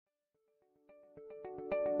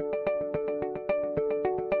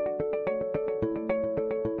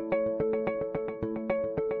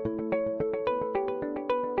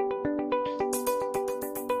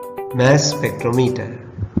Mass spectrometer.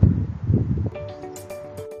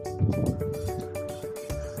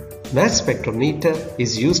 Mass spectrometer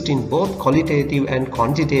is used in both qualitative and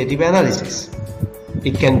quantitative analysis.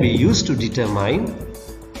 It can be used to determine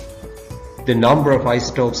the number of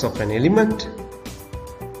isotopes of an element,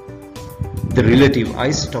 the relative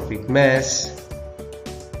isotopic mass,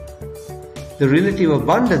 the relative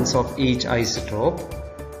abundance of each isotope,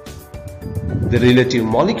 the relative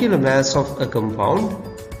molecular mass of a compound,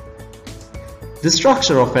 the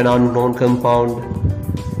structure of an unknown compound,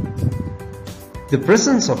 the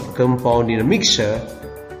presence of a compound in a mixture,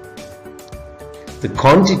 the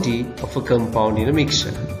quantity of a compound in a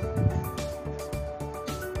mixture.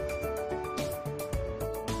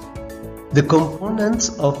 The components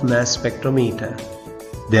of mass spectrometer.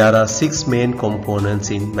 There are 6 main components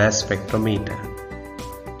in mass spectrometer.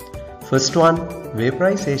 First one,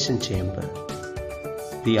 vaporization chamber,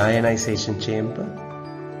 the ionization chamber,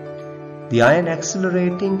 the ion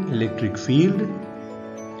accelerating electric field,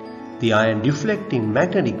 the ion deflecting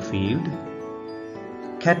magnetic field,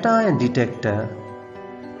 cation detector,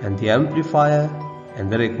 and the amplifier and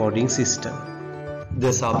the recording system.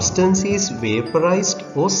 The substance is vaporized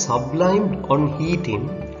or sublimed on heating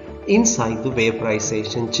inside the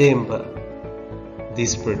vaporization chamber.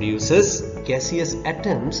 This produces gaseous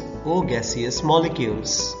atoms or gaseous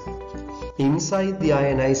molecules. Inside the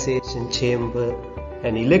ionization chamber,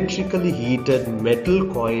 an electrically heated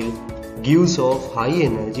metal coil gives off high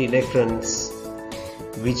energy electrons,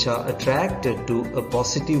 which are attracted to a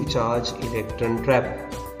positive charge electron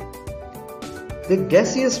trap. The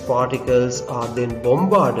gaseous particles are then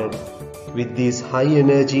bombarded with these high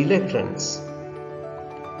energy electrons.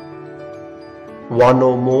 One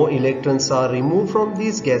or more electrons are removed from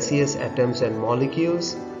these gaseous atoms and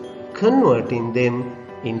molecules, converting them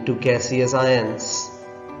into gaseous ions.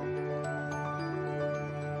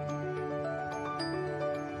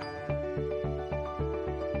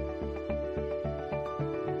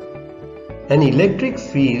 An electric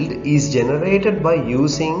field is generated by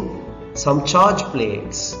using some charge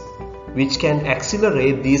plates, which can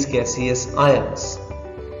accelerate these gaseous ions.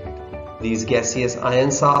 These gaseous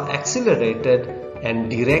ions are accelerated and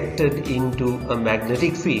directed into a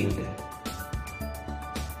magnetic field.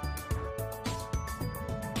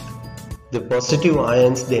 The positive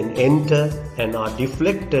ions then enter and are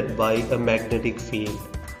deflected by a magnetic field.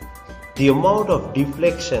 The amount of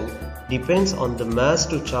deflection depends on the mass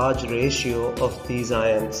to charge ratio of these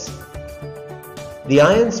ions. The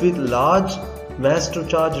ions with large mass to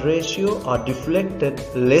charge ratio are deflected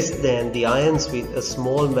less than the ions with a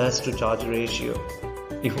small mass to charge ratio.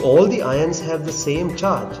 If all the ions have the same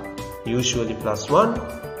charge, usually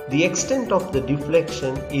 +1, the extent of the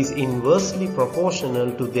deflection is inversely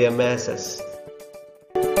proportional to their masses.